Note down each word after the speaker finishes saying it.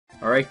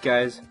Alright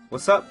guys,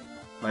 what's up?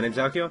 My name's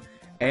Alkyone,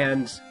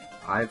 and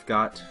I've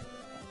got...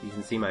 You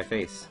can see my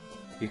face.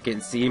 You can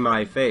see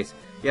my face.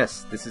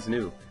 Yes, this is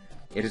new.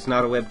 It is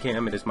not a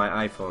webcam, it is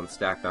my iPhone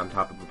stacked on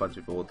top of a bunch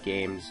of old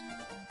games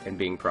and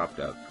being propped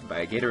up by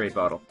a Gatorade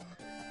bottle.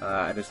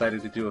 I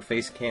decided to do a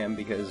face cam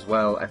because,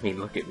 well, I mean,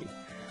 look at me.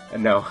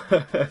 No.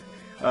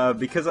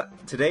 Because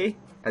today,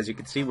 as you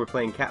can see, we're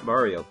playing Cat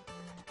Mario.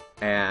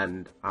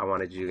 And I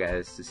wanted you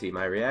guys to see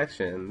my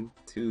reaction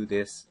to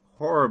this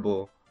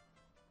horrible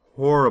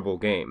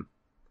game.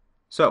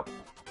 So,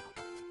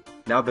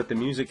 now that the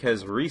music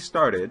has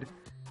restarted,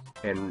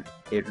 and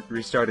it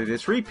restarted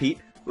its repeat,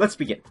 let's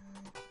begin.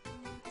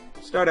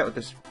 Start out with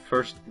this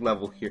first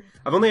level here.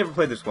 I've only ever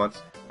played this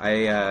once.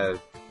 I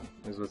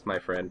was with my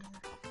friend.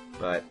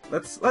 But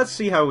let's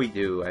see how we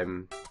do.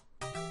 I'm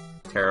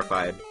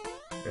terrified.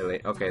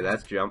 Really? Okay,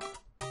 that's jump.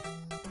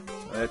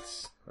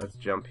 Let's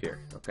jump here.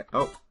 Okay.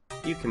 Oh,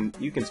 you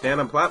can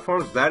stand on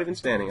platforms without even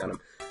standing on them.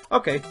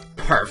 Okay,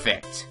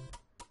 perfect.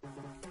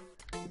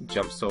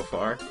 Jump so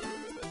far.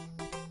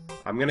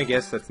 I'm gonna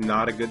guess that's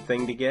not a good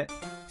thing to get.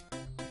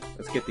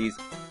 Let's get these.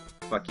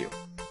 Fuck you.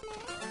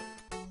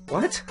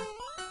 What?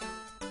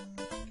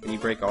 Can you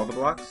break all the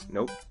blocks?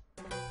 Nope.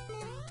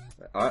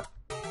 Get out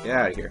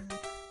of here.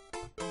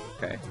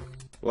 Okay.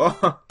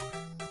 Whoa.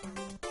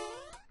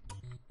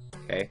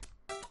 Okay.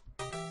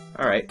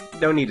 Alright.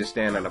 Don't need to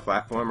stand on a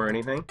platform or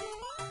anything.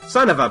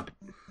 Son of a bitch.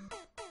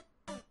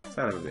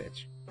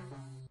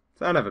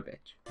 Son of a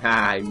bitch.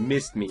 Ah, he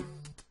missed me.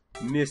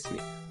 Missed me.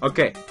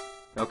 Okay.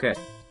 Okay.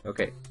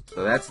 Okay.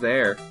 So that's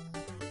there.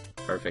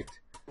 Perfect.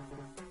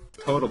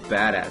 Total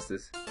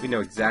badasses. We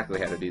know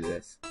exactly how to do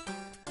this.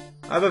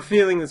 I have a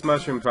feeling this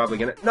mushroom probably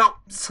gonna... No!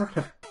 Son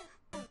of...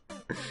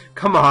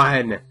 Come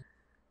on!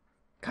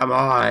 Come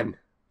on!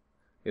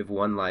 We have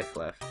 1 life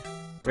left.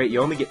 Wait, you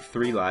only get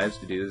 3 lives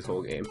to do this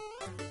whole game.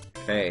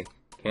 Okay.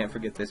 Can't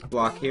forget this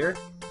block here.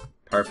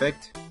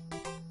 Perfect.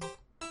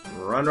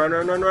 Run, run,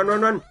 run, run, run,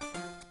 run, run!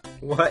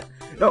 What?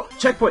 No!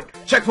 Checkpoint!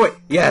 Checkpoint!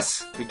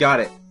 Yes! We got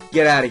it!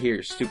 Get out of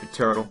here, stupid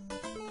turtle.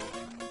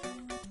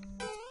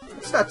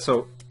 It's not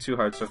too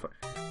hard so far.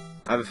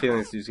 I have a feeling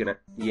this dude's gonna...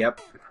 Yep.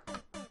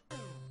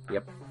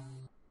 Yep.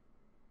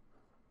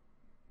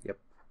 Yep.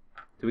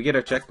 Did we get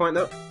our checkpoint,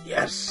 though?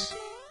 Yes!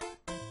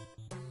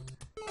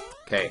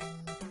 Okay.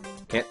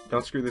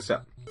 Don't screw this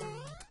up.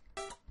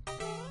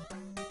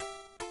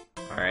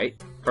 Alright.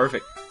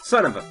 Perfect.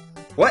 Son of a...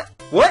 What?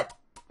 What?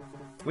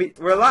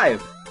 We're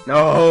alive!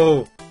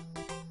 No!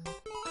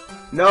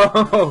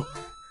 No!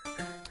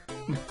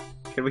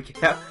 Can we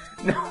get out?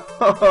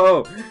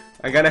 No!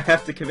 I'm gonna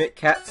have to commit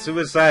cat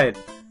suicide.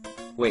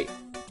 Wait.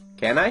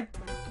 Can I?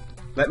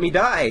 Let me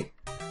die!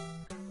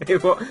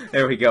 It won't...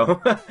 There we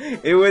go.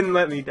 It wouldn't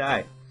let me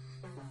die.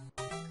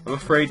 I'm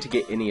afraid to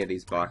get any of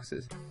these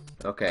boxes.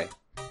 Okay.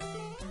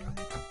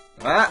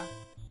 Ah!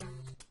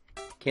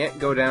 Can't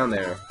go down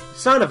there.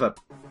 Son of a...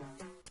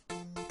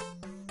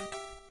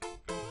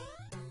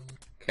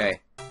 Okay.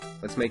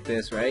 Let's make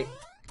this, right?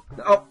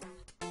 Oh!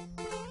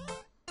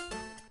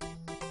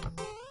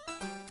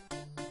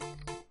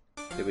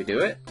 Did we do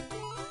it?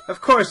 Of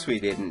course we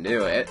didn't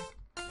do it.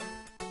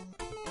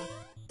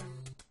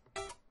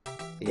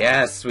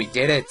 Yes, we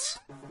did it!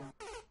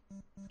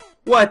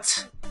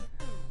 What?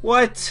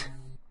 What?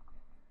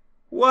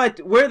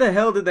 What? Where the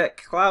hell did that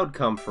cloud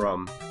come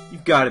from?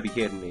 You've got to be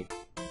kidding me.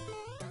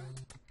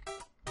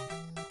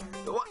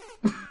 What?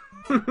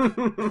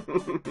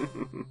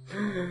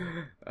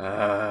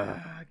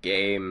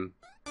 Game.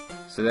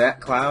 So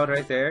that cloud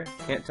right there,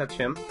 can't touch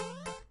him.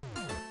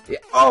 Yeah.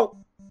 Oh!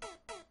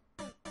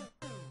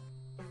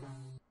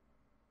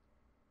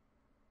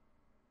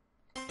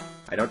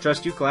 I don't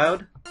trust you,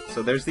 Cloud.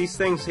 So there's these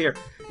things here.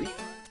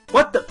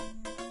 What the?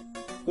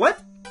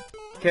 What?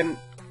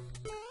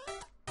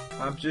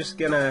 I'm just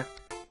gonna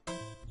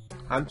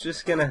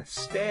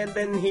stand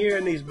in here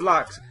in these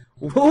blocks.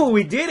 Whoa,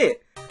 we did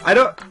it!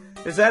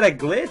 Is that a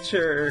glitch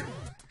or...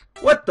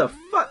 What the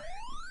fuck?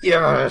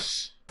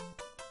 Yes!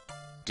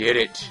 Did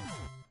it.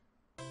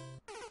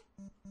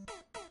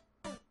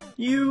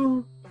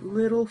 You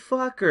little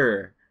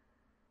fucker.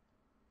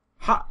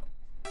 Ha!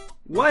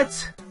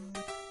 What?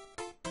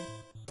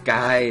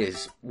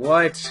 Guys,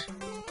 what?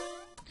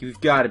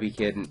 You've got to be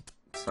kidding.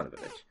 Son of a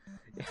bitch.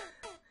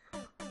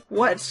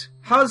 What?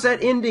 How's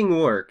that ending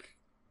work?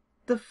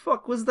 The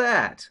fuck was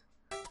that?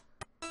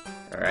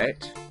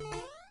 Alright.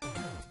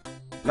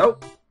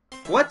 Nope.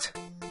 What?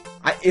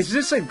 Is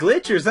this a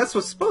glitch or is that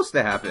what's supposed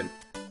to happen?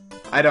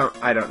 I don't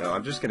know.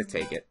 I'm just gonna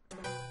take it.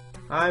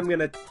 I'm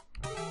gonna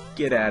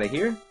get out of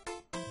here.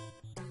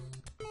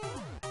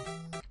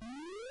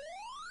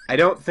 I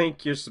don't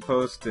think you're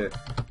supposed to...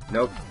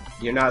 Nope.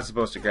 You're not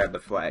supposed to grab the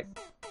flag.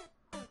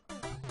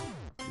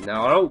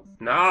 No!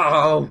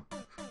 No!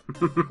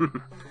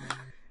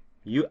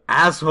 You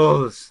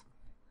assholes!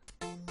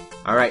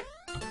 Alright.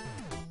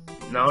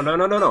 No, no,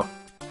 no, no, no.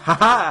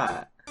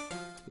 Haha!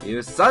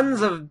 You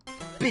sons of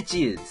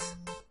bitches!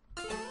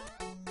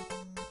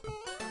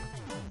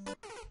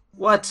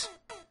 What?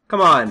 Come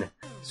on.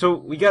 So,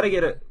 we gotta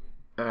get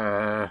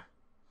a...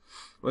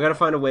 We gotta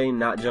find a way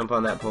not jump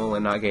on that pole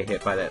and not get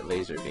hit by that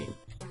laser beam.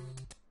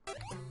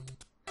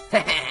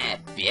 Haha,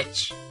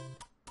 bitch!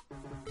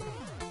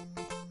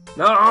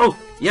 No!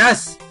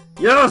 Yes!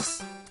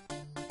 Yes!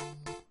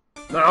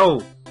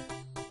 No!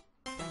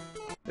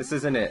 This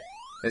isn't it.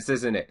 This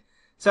isn't it.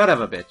 Son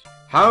of a bitch.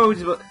 How?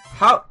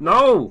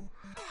 No!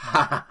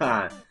 Ha ha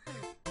ha.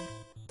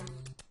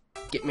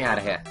 Get me out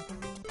of here.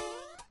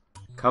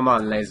 Come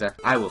on, laser.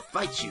 I will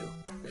fight you.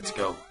 Let's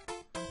go.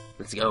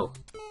 Let's go.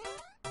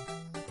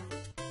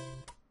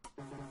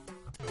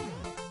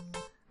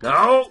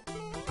 No!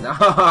 No!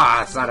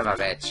 Son of a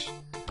bitch.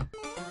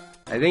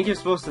 I think you're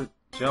supposed to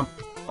jump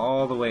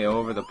all the way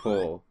over the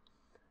pole.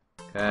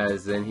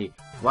 Cause then he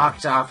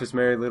walked off his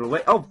merry little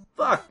way. Oh,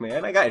 fuck,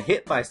 man. I got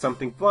hit by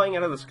something flying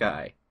out of the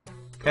sky.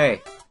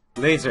 Okay.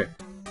 Laser.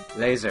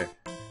 Laser.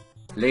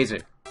 Laser.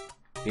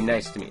 Be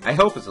nice to me. I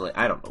hope it's a laser.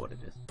 I don't know what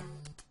it is.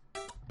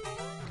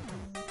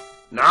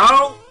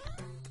 No!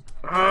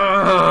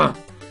 I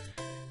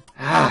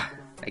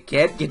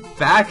can't get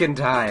back in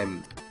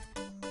time.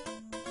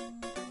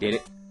 Did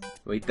it.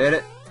 We did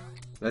it.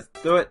 Let's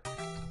do it.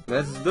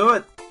 Let's do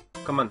it.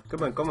 Come on,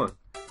 come on, come on.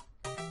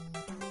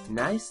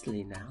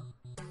 Nicely now.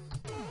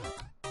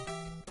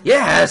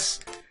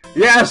 Yes!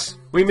 Yes!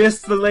 We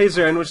missed the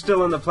laser and we're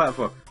still on the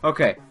platform.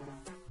 Okay.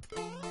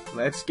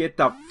 Let's get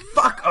the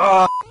fuck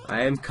off!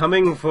 I am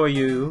coming for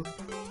you.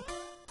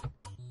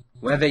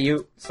 Whether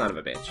you... Son of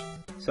a bitch.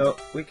 So,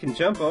 we can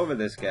jump over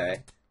this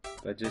guy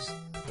by just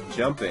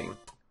jumping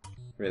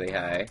really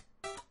high.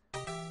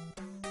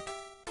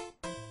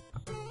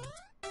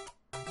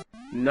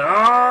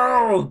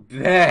 No,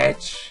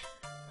 bitch!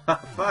 For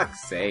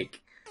fuck's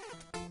sake.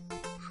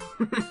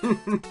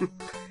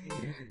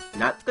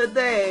 Not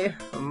today.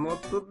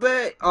 Not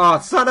today. Oh,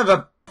 son of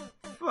a...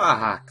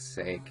 Fuck's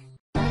sake.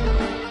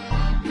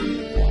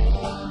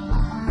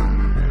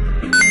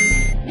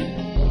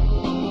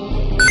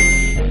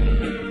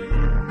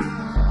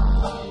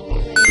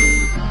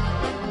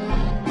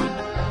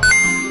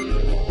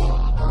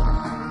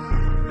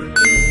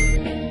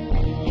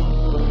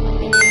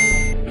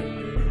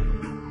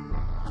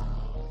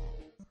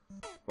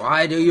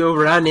 Why do you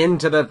run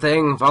into the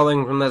thing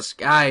falling from the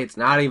sky? It's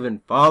not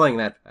even falling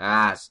that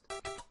fast.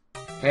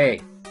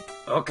 Hey.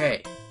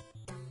 Okay.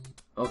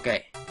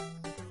 Okay.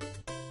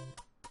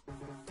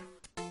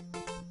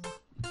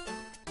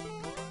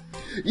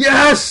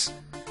 Yes!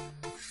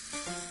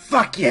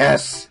 Fuck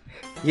yes!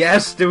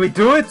 Yes, did we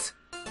do it?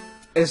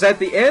 Is that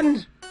the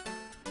end?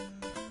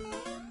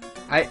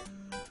 I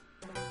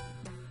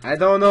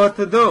don't know what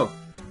to do.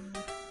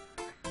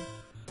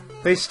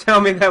 Please tell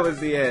me that was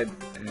the end.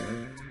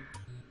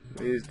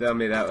 Please tell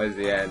me that was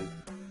the end.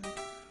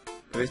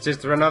 Do we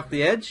just run off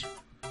the edge?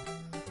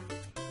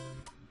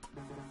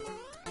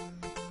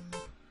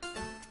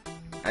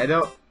 I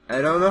don't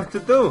know what to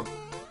do.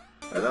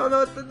 I don't know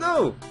what to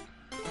do.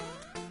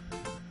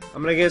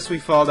 I'm gonna guess we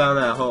fall down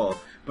that hole.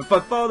 But if I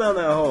fall down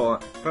that hole,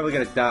 I'm probably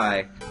gonna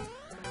die.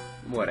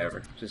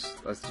 Whatever. Let's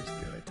just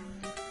do it.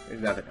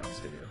 There's nothing else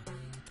to do.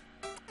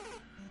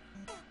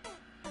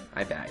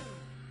 I died.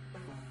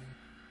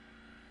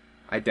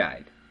 I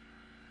died.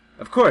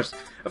 Of course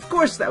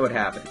that would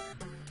happen.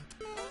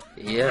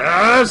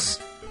 Yes!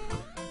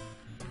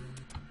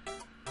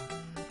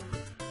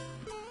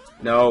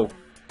 No.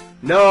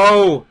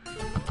 No!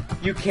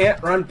 You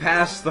can't run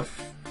past the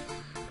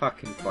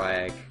fucking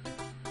flag.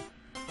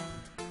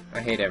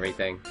 I hate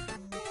everything.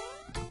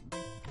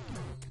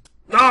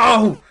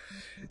 No!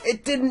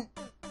 It didn't...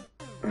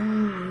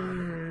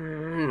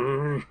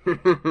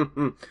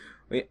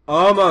 We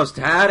almost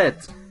had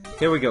it!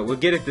 Here we go, we'll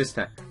get it this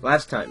time.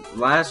 Last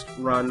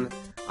run.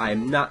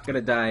 I'm not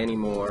gonna die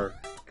anymore,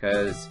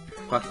 cause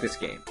fuck this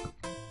game.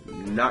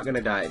 I'm not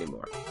gonna die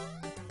anymore.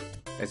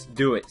 Let's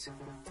do it.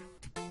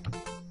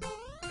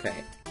 Okay,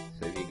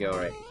 so if you go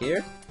right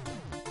here,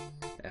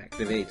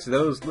 activates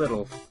those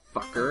little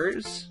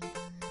fuckers,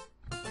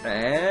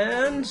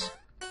 and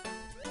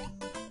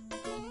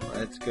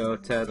let's go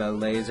to the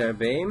laser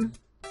beam.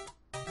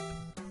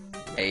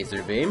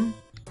 Laser beam.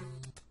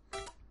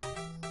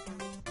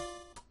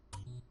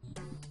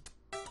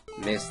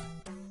 Missed.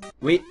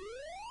 Wait.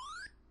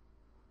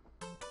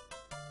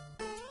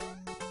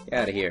 Get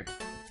out of here.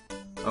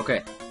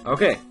 Okay.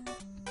 Okay.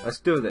 Let's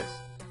do this.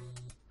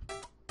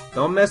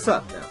 Don't mess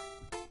up now.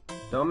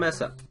 Don't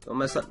mess up. Don't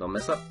mess up. Don't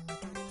mess up.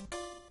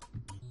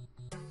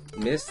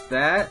 Missed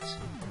that.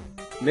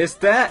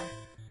 Missed that.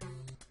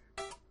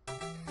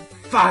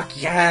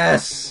 Fuck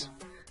yes!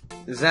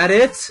 Is that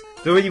it?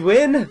 Do we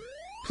win?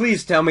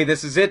 Please tell me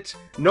this is it.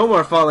 No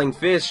more falling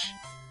fish.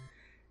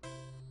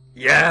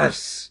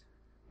 Yes!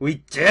 We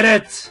did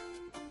it!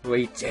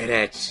 We did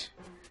it!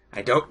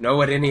 I don't know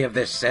what any of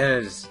this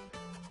says.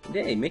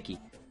 Hey, Mickey.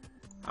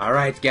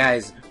 Alright,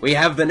 guys. We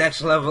have the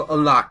next level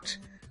unlocked.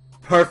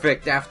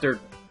 Perfect after 1.5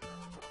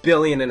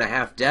 billion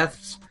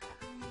deaths.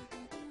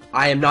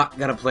 I am not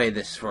gonna play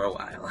this for a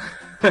while.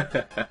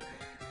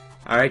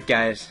 Alright,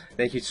 guys.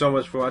 Thank you so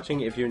much for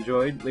watching. If you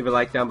enjoyed, leave a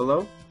like down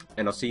below.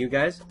 And I'll see you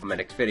guys on my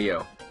next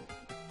video.